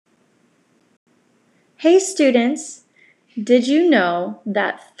Hey students, did you know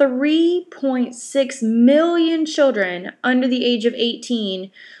that 3.6 million children under the age of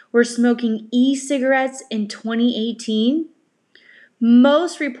 18 were smoking e-cigarettes in 2018?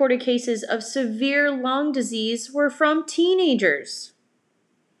 Most reported cases of severe lung disease were from teenagers.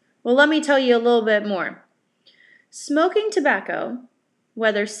 Well, let me tell you a little bit more. Smoking tobacco,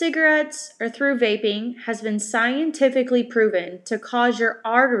 whether cigarettes or through vaping, has been scientifically proven to cause your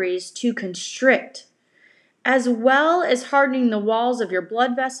arteries to constrict, as well as hardening the walls of your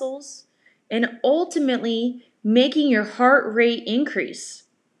blood vessels and ultimately making your heart rate increase.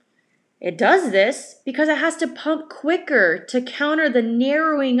 It does this because it has to pump quicker to counter the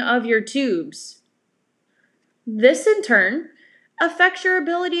narrowing of your tubes. This, in turn, affects your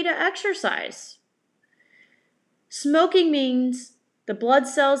ability to exercise. Smoking means the blood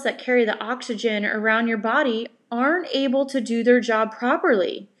cells that carry the oxygen around your body aren't able to do their job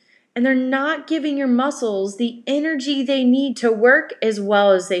properly, and they're not giving your muscles the energy they need to work as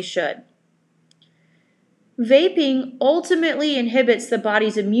well as they should. Vaping ultimately inhibits the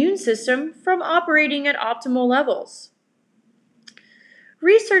body's immune system from operating at optimal levels.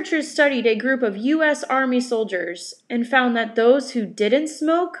 Researchers studied a group of U.S. Army soldiers and found that those who didn't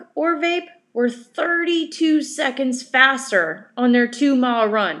smoke or vape were 32 seconds faster on their 2-mile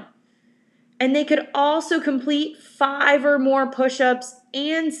run. And they could also complete 5 or more push-ups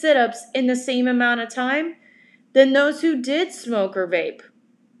and sit-ups in the same amount of time than those who did smoke or vape.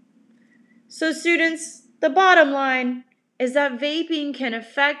 So students, the bottom line is that vaping can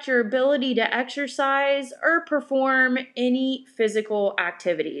affect your ability to exercise or perform any physical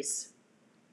activities.